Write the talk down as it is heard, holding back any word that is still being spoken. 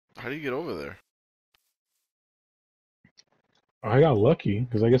How do you get over there? I got lucky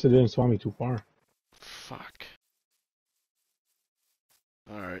because I guess it didn't spawn me too far. Fuck.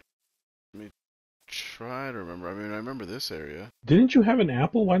 Alright. Let me try to remember. I mean, I remember this area. Didn't you have an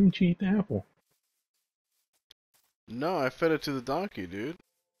apple? Why didn't you eat the apple? No, I fed it to the donkey, dude.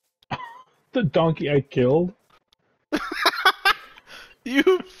 The donkey I killed. You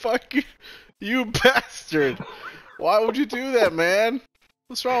fucking... You bastard! Why would you do that, man?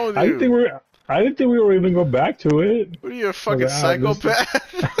 What's wrong with I didn't think you? we were. I didn't think we were even go back to it. What are you, a I was fucking like, ah,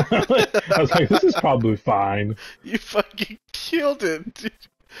 psychopath? I was like, this is probably fine. You fucking killed it, dude.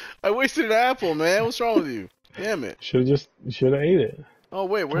 I wasted an apple, man. What's wrong with you? Damn it. Should have ate it. Oh,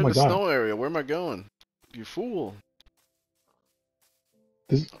 wait, Oh we're in my the god, snow area. Where am I going? You fool.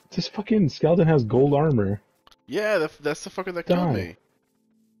 this fucking skeleton has gold armor. Yeah, that's the fucker that killed Die, me.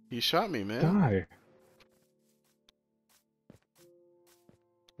 He shot me, man. die.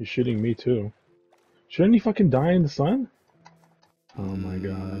 You're shooting me too. Shouldn't he fucking die in the sun? Oh my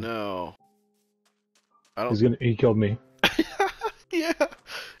god, No. I don't... he killed me. Yeah.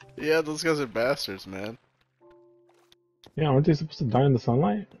 Yeah, those guys are bastards, man. Yeah, aren't they supposed to die in the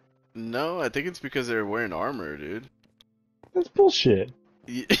sunlight? No, I think it's because they're wearing armor, dude. That's bullshit.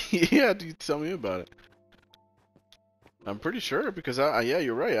 Yeah, dude, tell me about it. I'm pretty sure because yeah,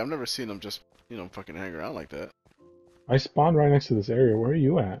 you're right. I've never seen them just, fucking hang around like that. I spawned right next to this area. Where are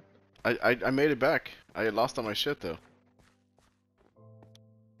you at? I made it back. I lost all my shit though.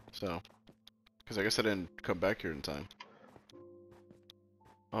 So, because I guess I didn't come back here in time.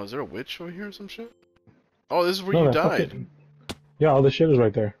 Oh, is there a witch over here or some shit? Oh, this is where No, you that died. fucking. Yeah, all the shit is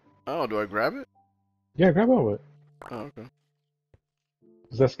right there. Oh, do I grab it? Yeah, grab all of it. Oh, okay.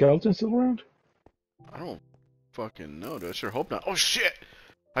 Is that skeleton still around? I don't fucking know, dude. I sure hope not. Oh shit!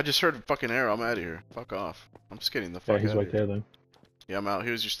 I just heard a fucking arrow. I'm out of here. Fuck off. I'm just getting the Yeah, fuck he's out of right here. there then. Yeah, I'm out.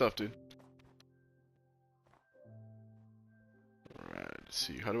 Here's your stuff, dude. Alright, let's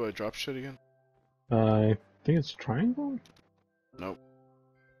see. How do I drop shit again? I think it's triangle. Nope.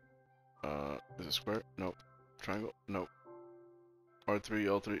 Is it square? Nope. Triangle? Nope. R3,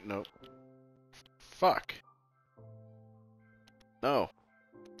 L3? Nope. Fuck. No.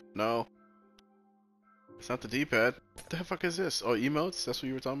 No. It's not the D-pad. What the fuck is this? Oh, emotes? That's what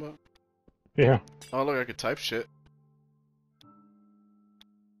you were talking about? Yeah. Oh, look, I could type shit.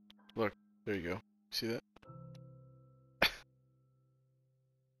 Look, there you go. See that?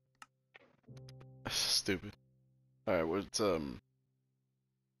 That's stupid. Alright, what's, how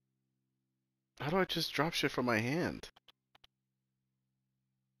do I just drop shit from my hand?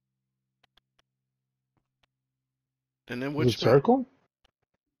 And then Is it which map? circle?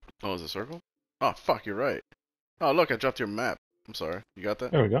 Oh, is it circle? Oh, fuck, you're right. Oh, look, I dropped your map. I'm sorry. You got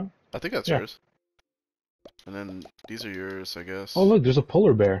that? There we go. I think that's Yeah. yours. And then these are yours, I Oh, guess. look, there's a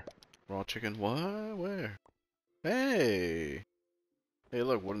polar bear. Raw chicken. What? Where? Hey! Hey,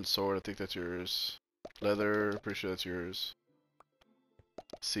 look, wooden sword. I think that's yours. Leather. Pretty sure that's yours.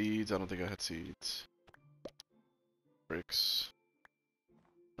 Seeds. I don't think I had seeds. Bricks.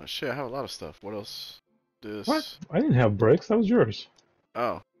 Oh, shit, I have a lot of stuff. What else? What? This. I didn't have bricks. That was yours.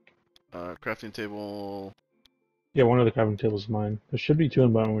 Oh. Crafting table. Yeah, one of the crafting tables is mine. There should be two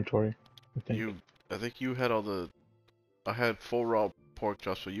in my inventory, I think. I think you had all the... I had full raw pork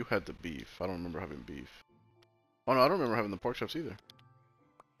chops, but you had the beef. I don't remember having beef. Oh no, I don't remember having the pork chops either.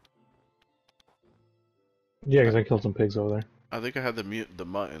 Yeah, I, because I killed some pigs over there. I think I had the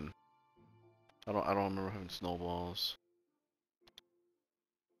mutton. I don't remember having snowballs.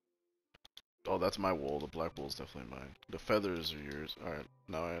 Oh, that's my wool. The black wool is definitely mine. The feathers are yours. All right,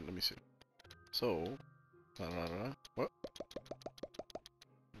 now let me see. So, what? Let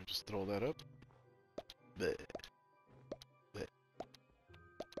me just throw that up. Bleh. Bleh.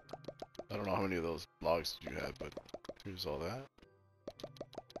 I don't know how many of those logs you had, but here's all that.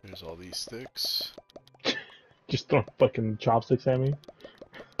 Here's all these sticks. Just throw fucking chopsticks at me.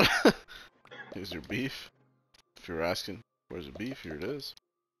 Here's your beef. If you're asking, where's the beef? Here it is.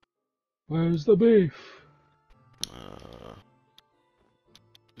 Where's the beef?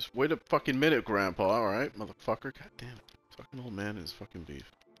 Just wait a fucking minute, Grandpa. Alright, motherfucker. God damn it. Fucking old man and his fucking beef.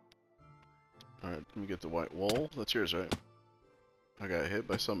 Alright, let me get the white wool. That's yours, right? I got hit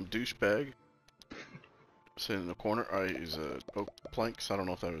by some douchebag. Sitting in the corner. I use oak planks. I don't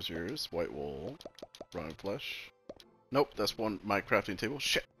know if that was yours. White wool. Rotten flesh. Nope, that's my crafting table.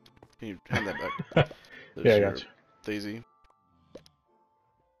 Shit! Can you hand that back? There's Yeah, I your got you. Daisy.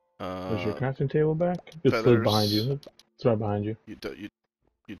 There's your crafting table back? It's still behind Feathers. you. It's right behind you. You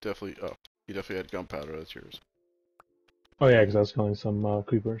definitely. Oh, you definitely had gunpowder. That's yours. Oh yeah, because I was killing some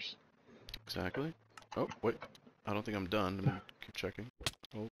creepers. Exactly. Oh, wait. I don't think I'm done. Let me keep checking.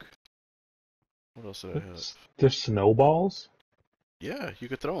 Oak. What else did I have? There's snowballs? Yeah, you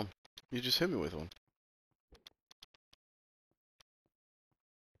could throw them. You just hit me with one.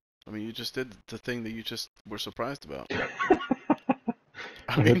 I mean, you just did the thing that you just were surprised about.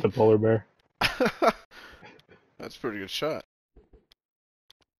 I hit the polar bear. That's a pretty good shot.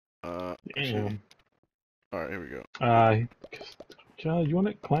 Actually, all right, here we go. John, you want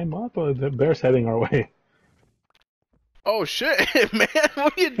to climb up? Or the bear's heading our way. Oh shit, man!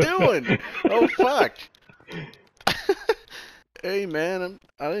 What are you doing? Oh fuck! Hey man,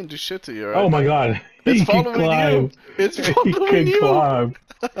 I didn't do shit to you. Right? Oh my god! It's He can following climb. you. It's He following can you. climb.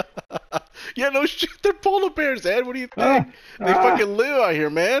 Yeah, no shit. They're polar bears, Ed. What do you think? They fucking live out here,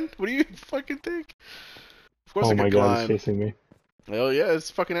 man. What do you fucking think? Of course Oh I my could god, climb. it's chasing me. Hell yeah,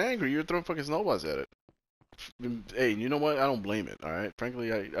 it's fucking angry. You're throwing fucking snowballs at it. Hey, you know what? I don't blame it. All right.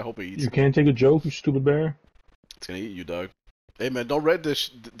 Frankly, I hope it eats. You can't take a joke, you stupid bear. It's gonna eat you, dog. Hey man, don't read this.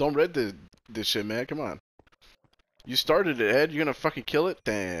 Don't read this shit, man. Come on. You started it, Ed. You're gonna fucking kill it?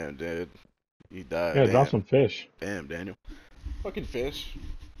 Damn, dude. You died. Yeah, Damn. drop some fish. Damn, Daniel. Fucking fish.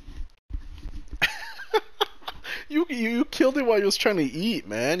 You killed it while he was trying to eat,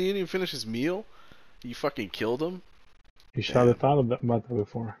 man. You didn't even finish his meal. You fucking killed him. You should have thought about that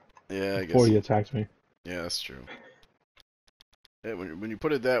before. Yeah, I guess. Before he attacked me. Yeah, that's true. Yeah, when you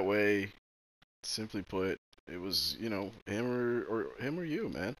put it that way, simply put, it was, you know, him or you,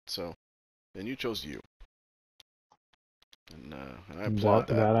 man. So, and you chose you. And I applaud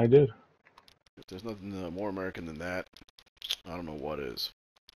that. That I did. If there's nothing more American than that, I don't know what is.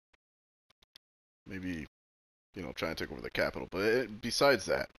 Maybe, you know, try and take over the capital. But besides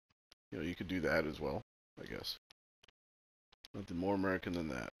that, you know, you could do that as well, I guess. Nothing more American than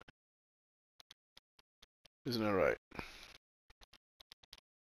that. Isn't that right?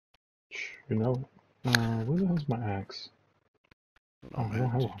 You know, where the hell's my axe? Oh, man. I don't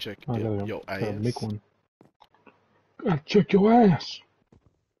have Did you one. check I your gotta ass? make one. Gotta check your ass.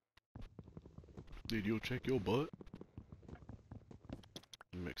 Dude, you'll check your butt.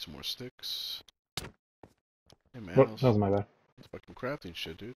 Make some more sticks. Hey man, Oh, that was my bad. that's fucking crafting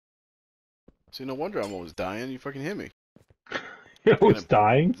shit, dude. See, no wonder I'm always dying. You fucking hit me. I was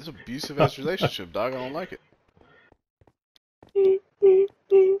dying. This abusive ass relationship, dog. I don't like it.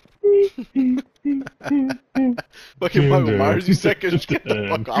 Fucking Michael Myers, you second. Get the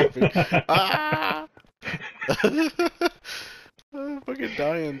fuck off me. Ah! Fucking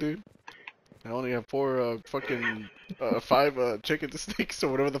dying, dude. I only have 5 chicken sticks or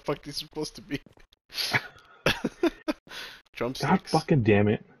whatever the fuck these are supposed to be. Drumsticks. God fucking damn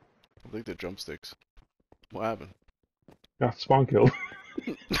it. I think they're drumsticks. What happened? Got spawn killed.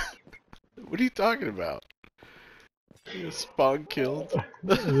 What are you talking about? You got spawn killed.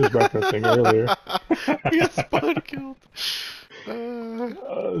 I was breakfasting earlier. You got spawn killed.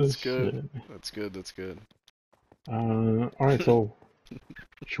 That's shit. good. That's good. That's good. Alright, so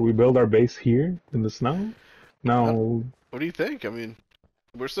should we build our base here in the snow? No. What do you think? I mean,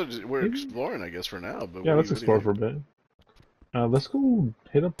 we're exploring, I guess, for now. But yeah, let's explore for a bit. Let's go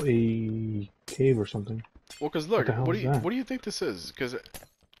hit up a cave or something. Well, cause look, what do you think this is? Because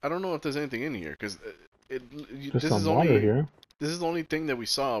I don't know if there's anything in here. Because this is water here. This is the only thing that we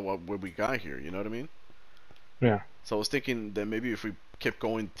saw when we got here. You know what I mean? Yeah. So I was thinking that maybe if we kept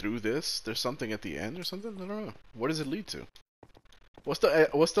going through this, there's something at the end or something. I don't know. What does it lead to? What's the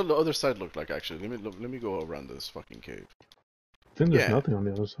other side look like? Actually, let me go around this fucking cave. I think there's nothing on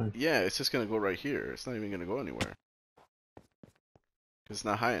the other side. Yeah, it's just gonna go right here. It's not even gonna go anywhere. It's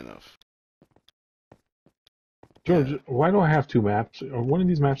not high enough. George, why do I have 2 maps? Are one of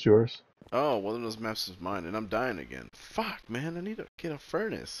these maps yours? Oh, one of those maps is mine, and I'm dying again. Fuck, man, I need to get a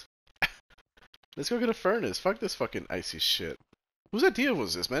furnace. Let's go get a furnace. Fuck this fucking icy shit. Whose idea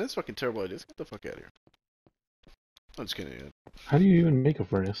was this, man? It's fucking terrible idea. Let's get the fuck out of here. I'm just kidding. How do you even make a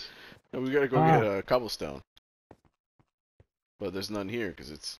furnace? No, we gotta go get a cobblestone. But there's none here because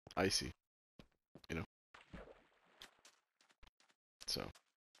it's icy. You know? So.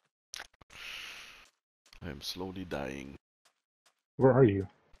 I am slowly dying. Where are you?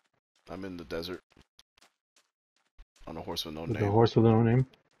 I'm in the desert. On a horse with no name. name. A horse with no name?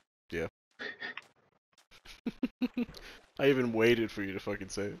 Yeah. I even waited for you to fucking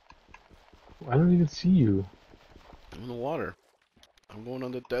say it. I don't even see you. I'm in the water. I'm going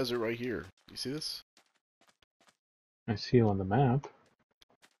on the desert right here. You see this? I see you on the map.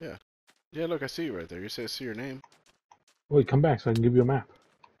 Yeah. Yeah, look, I see you right there. You say I see your name. Wait, come back so I can give you a map.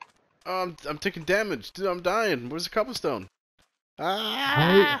 I'm taking damage. Dude, I'm dying. Where's the cobblestone?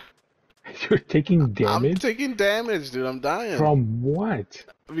 Ah! You're taking damage? I'm taking damage, dude. I'm dying. From what?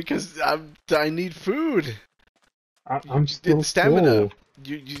 Because I need food. I'm still stamina. full.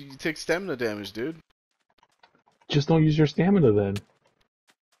 You take stamina damage, dude. Just don't use your stamina then.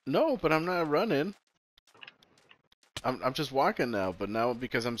 No, but I'm not running. I'm just walking now, but now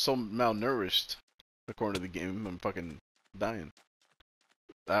because I'm so malnourished, according to the game, I'm fucking dying.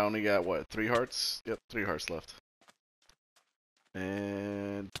 I only got what, 3 hearts? Yep, 3 hearts left.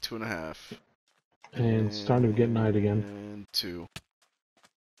 And 2.5. And it's starting to get night again. And 2.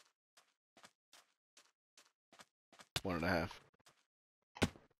 1.5.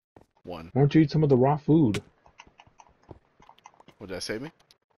 1. Why don't you eat some of the raw food? Would that save me?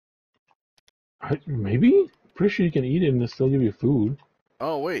 Maybe? Pretty sure you can eat it and it'll still give you food.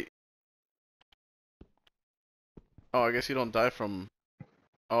 Oh, wait. Oh, I guess you don't die from...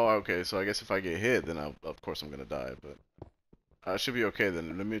 Oh, okay, so I guess if I get hit, then of course I'm gonna die, but... I should be okay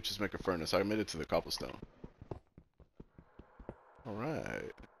then. Let me just make a furnace. I made it to the cobblestone.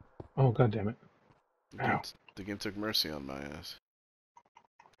 Alright. Oh, god damn it. Ow. The game took mercy on my ass.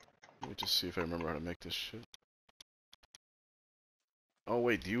 Let me just see if I remember how to make this shit. Oh,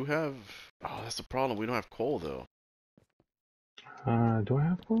 wait, do you have... Oh, that's the problem. We don't have coal, though. Do I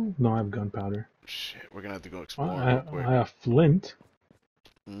have coal? No, I have gunpowder. Shit, we're gonna have to go exploring real quick. I have flint.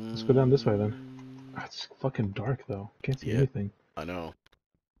 Let's go down this way then. It's fucking dark though. Can't see anything. I know.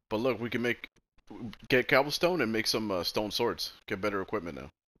 But look, we can get cobblestone and make some stone swords. Get better equipment now.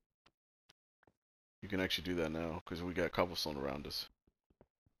 You can actually do that now because we got cobblestone around us.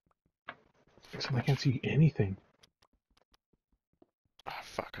 Except I can't see anything. Ah,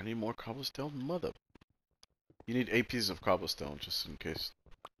 fuck! I need more cobblestone, mother. You need 8 pieces of cobblestone just in case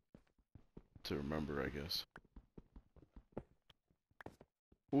to remember, I guess.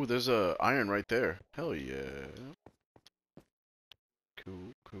 Ooh, there's a iron right there. Hell yeah.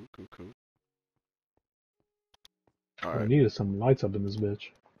 Cool, cool, cool, cool. All right. I needed some lights up in this bitch.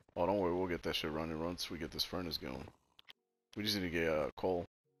 Oh, don't worry, we'll get that shit running once we get this furnace going. We just need to get coal.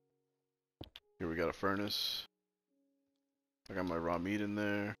 Here we got a furnace. I got my raw meat in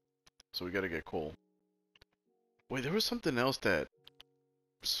there. So we gotta get coal. Wait, there was something else that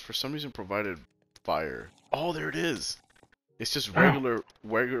for some reason provided fire. Oh, there it is. It's just regular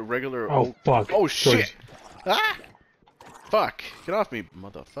oh, oak. fuck. Oh, shit. Ah! Fuck. Get off me,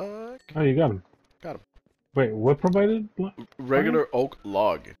 motherfuck. Oh, you got him. Got him. Wait, what provided? Regular oak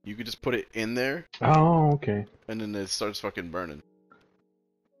log. You could just put it in there. Oh, okay. And then it starts fucking burning.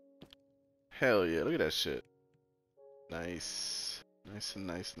 Hell yeah, look at that shit. Nice. Nice and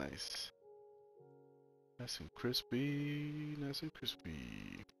nice, nice. Nice and crispy. Nice and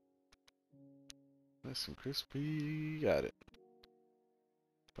crispy. Nice and crispy. Got it.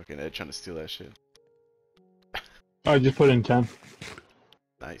 Fucking Ed trying to steal that shit. I just put in 10.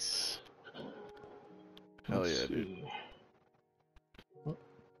 Nice. Hell yeah, dude.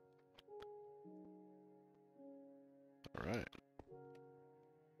 Alright.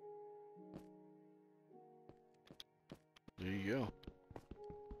 There you go.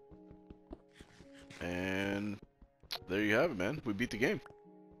 And there you have it, man. We beat the game.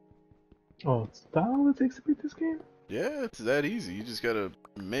 Oh, is that all it takes to beat this game? Yeah, it's that easy. You just gotta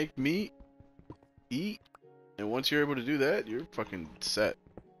make meat, eat, and once you're able to do that, you're fucking set.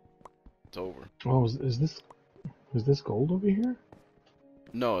 It's over. Oh, is this gold over here?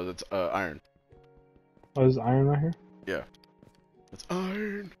 No, that's iron. Oh, there's iron right here? Yeah. It's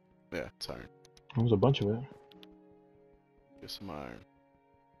iron! Yeah, it's iron. There's a bunch of it. Get some iron.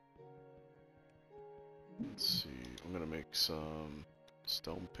 Let's see. I'm gonna make some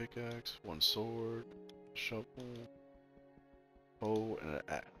stone pickaxe, 1 sword, shovel, hoe, and an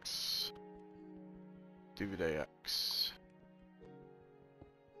axe. DVD axe.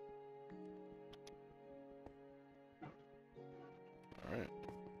 Alright.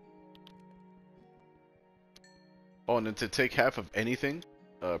 Oh, and then to take half of anything,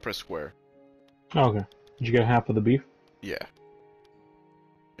 press square. Oh, okay. Did you get half of the beef? Yeah.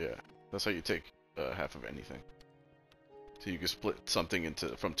 Yeah. That's how you take half of anything. So you can split something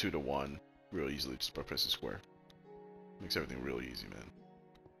from 2 to 1 real easily just by pressing square. Makes everything real easy, man.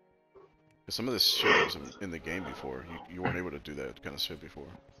 Cause some of this shit was in the game before. You weren't able to do that kind of shit before.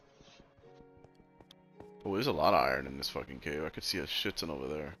 Oh, there's a lot of iron in this fucking cave. I could see a shit ton over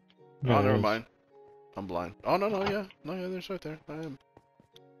there. Yeah, oh, never mind. I'm blind. Oh, no, yeah. No, yeah, there's right there.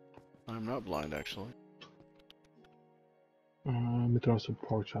 I'm not blind, actually. Let me throw some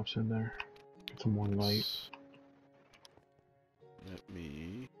pork chops in there. Get some more light. Let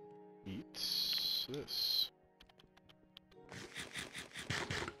me eat this.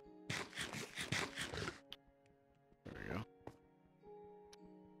 There we go.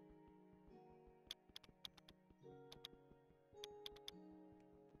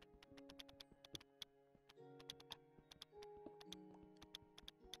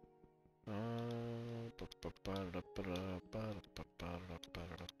 It's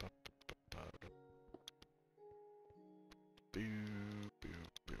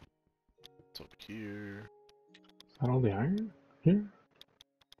over here. Is that all the iron here?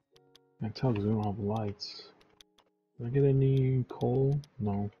 I can tell because we don't have lights. Did I get any coal?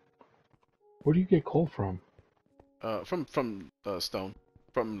 No. Where do you get coal from? From stone,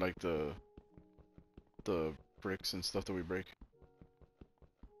 from like the bricks and stuff that we break.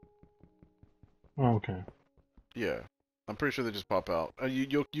 Oh, okay. Yeah, I'm pretty sure they just pop out.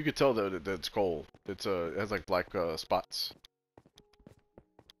 You could tell that it's coal. It has like black spots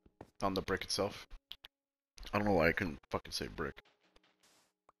on the brick itself. I don't know why I couldn't fucking say brick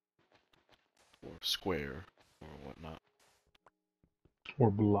or square or whatnot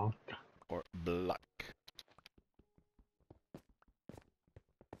Or block. or block.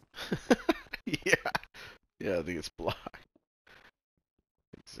 Yeah, yeah, I think it's block.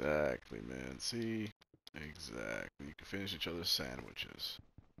 Exactly, man. See, exactly. You can finish each other's sandwiches.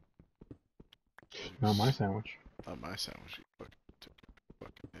 Not my sandwich. Not my sandwich. You took your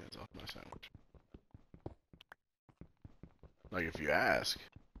fucking hands off my sandwich. Like, if you ask,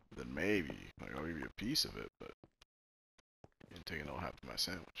 then maybe. Like, I'll give you a piece of it, but you ain't taking all half of my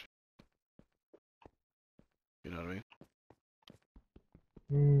sandwich. You know what I mean?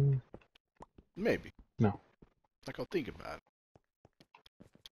 Maybe. No. Like, I'll think about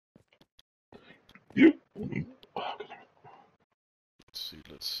it.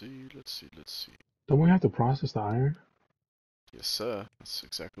 Let's see. Don't we have to process the iron? Yes, sir. That's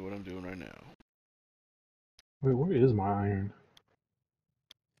exactly what I'm doing right now. Wait, where is my iron?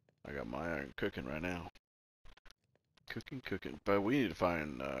 I got my iron cooking right now. Cooking. But we need to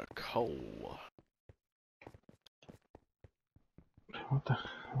find coal. What the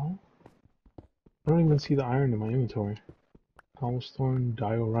hell? I don't even see the iron in my inventory. Cobblestone,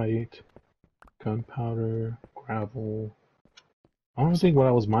 diorite, gunpowder, gravel. I don't think what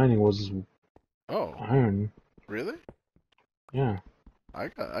I was mining was iron. Really? Yeah. I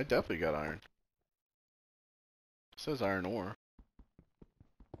definitely got iron. It says iron ore.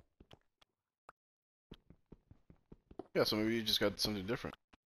 Yeah, so maybe you just got something different.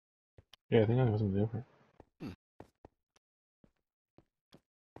 Yeah, I think I got something different.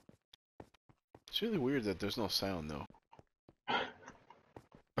 It's really weird that there's no sound though.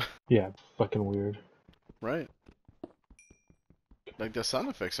 Yeah, it's fucking weird. Right? Like the sound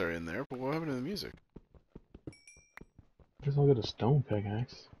effects are in there, but what happened to the music? I guess I'll get a stone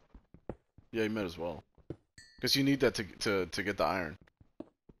pickaxe. Yeah, you might as well. Because you need that to get the iron.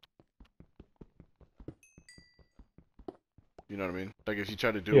 You know what I mean? Like if you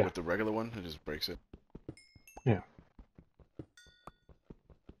try to do it with the regular one, it just breaks it. Yeah.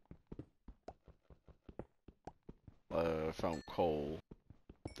 I found coal.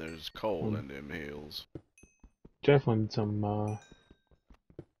 There's coal in them hills. Definitely need some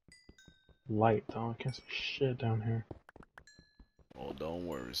light though. I can't see shit down here. Oh, don't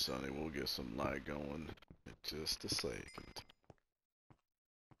worry, Sonny. We'll get some light going in just a second.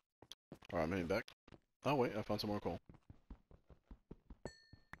 Alright, I'm heading back. Oh, wait. I found some more coal.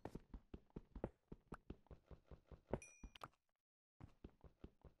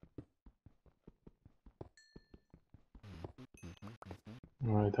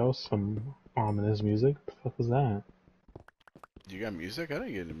 Alright, that was some ominous music. What the fuck was that? You got music? I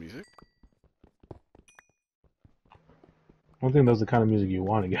didn't get any music. I don't think that was the kind of music you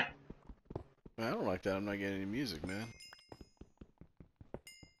want to get. Man, I don't like that. I'm not getting any music, man.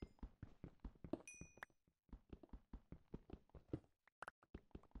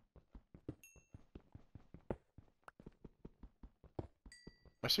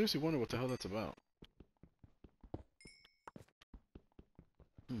 I seriously wonder what the hell that's about.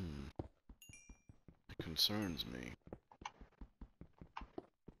 It concerns me.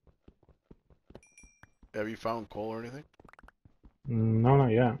 Have you found coal or anything? No,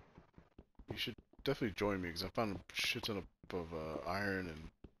 not yet. You should definitely join me, because I found a shit ton of iron and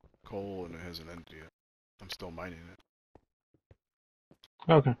coal, and it hasn't ended yet. I'm still mining it.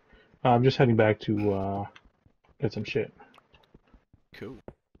 Okay. I'm just heading back to get some shit. Cool.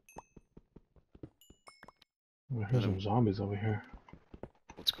 Here's some zombies over here.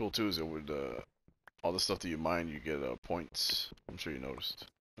 What's cool too is it would all the stuff that you mine, you get points. I'm sure you noticed,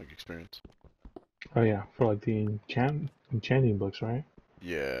 like experience. Oh yeah, for like the enchanting books, right?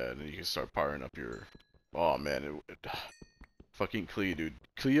 Yeah, and then you can start powering up your. Oh man, fucking Clea, dude.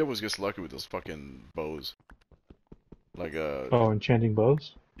 Clea was just lucky with those fucking bows. Like Oh, enchanting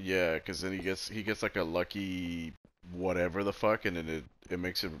bows. Yeah, because then he gets like a lucky whatever the fuck, and then it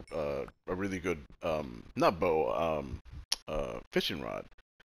makes it a really good not bow fishing rod.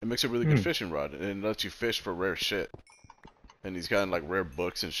 It makes a really good fishing rod, and it lets you fish for rare shit. And he's got like rare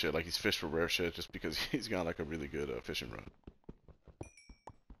books and shit. Like he's fished for rare shit just because he's got like a really good fishing rod.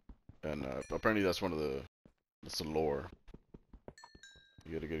 And apparently that's the lore.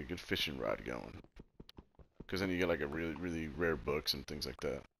 You gotta get a good fishing rod going. Because then you get like a really rare books and things like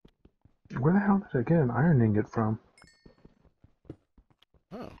that. Where the hell did I get an iron ingot from?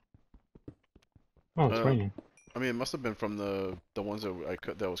 Oh. Oh, it's raining. I mean, it must have been from the ones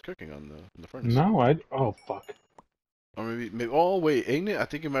that I was cooking on the furnace. No, oh fuck. Or maybe oh wait, ain't it? I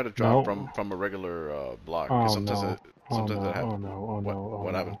think it might have dropped No. from a regular block. Oh Sometimes no. sometimes that happens. Oh no. Oh no. Oh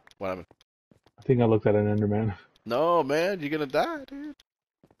What no. happened? What happened? I think I looked at an Enderman. No, man, you're gonna die, dude.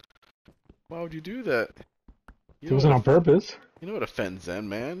 Why would you do that? It wasn't on purpose. You know what offends them,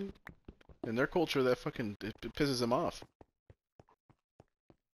 man? In their culture, that fucking it pisses them off.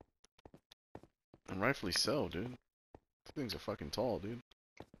 And rightfully so, dude. These things are fucking tall, dude.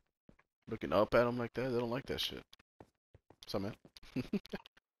 Looking up at them like that, they don't like that shit. What's up, man?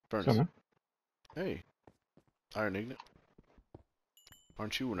 Furnace. So, man. Hey. Iron Ignite.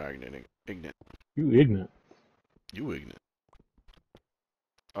 Aren't you an Iron Ignite? You ignorant. You Ignite.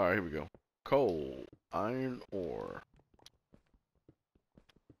 Alright, here we go. Coal. Iron ore.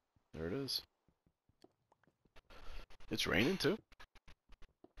 There it is. It's raining too.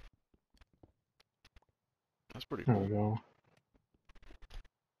 That's pretty There cool. we go.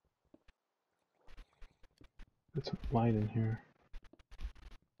 Get some light in here.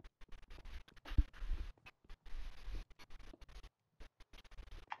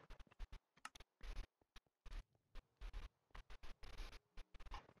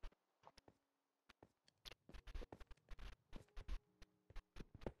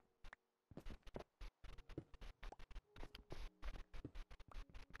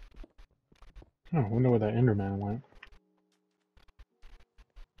 Oh, I wonder where that Enderman went.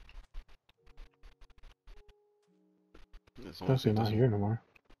 Definitely not here no more.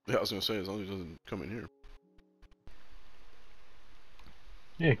 Yeah, I was gonna say, as long as it doesn't come in here.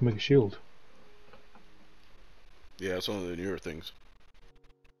 Yeah, you can make a shield. Yeah, it's one of the newer things.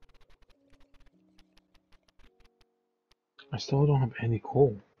 I still don't have any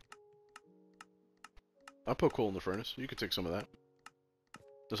coal. I put coal in the furnace. You could take some of that.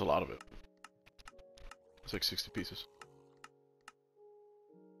 There's a lot of it. It's like 60 pieces.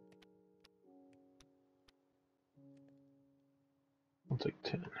 I'll take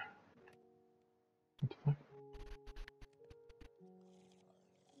 10. What the fuck?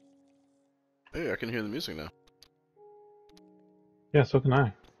 Hey, I can hear the music now. Yeah, so can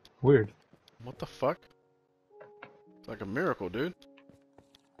I. Weird. What the fuck? It's like a miracle, dude.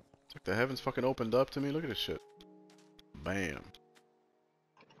 It's like the heavens fucking opened up to me. Look at this shit. Bam.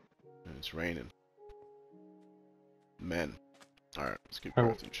 And it's raining. Men. Alright, let's keep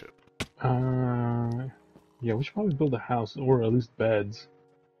crafting shit. Yeah, we should probably build a house, or at least beds.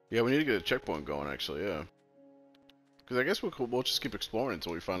 Yeah, we need to get a checkpoint going, actually, yeah. Because I guess we'll just keep exploring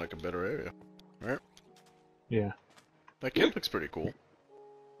until we find, like, a better area. Right? Yeah. That camp looks pretty cool.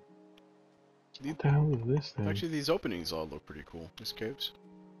 What the hell is this thing? Actually, these openings all look pretty cool. These caves.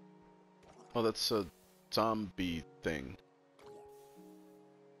 Oh, that's a zombie thing.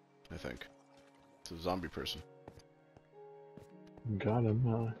 I think. It's a zombie person. Got him,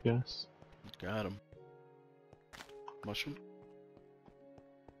 I guess. Got him. Mushroom.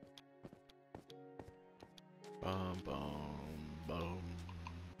 Boom, boom, boom.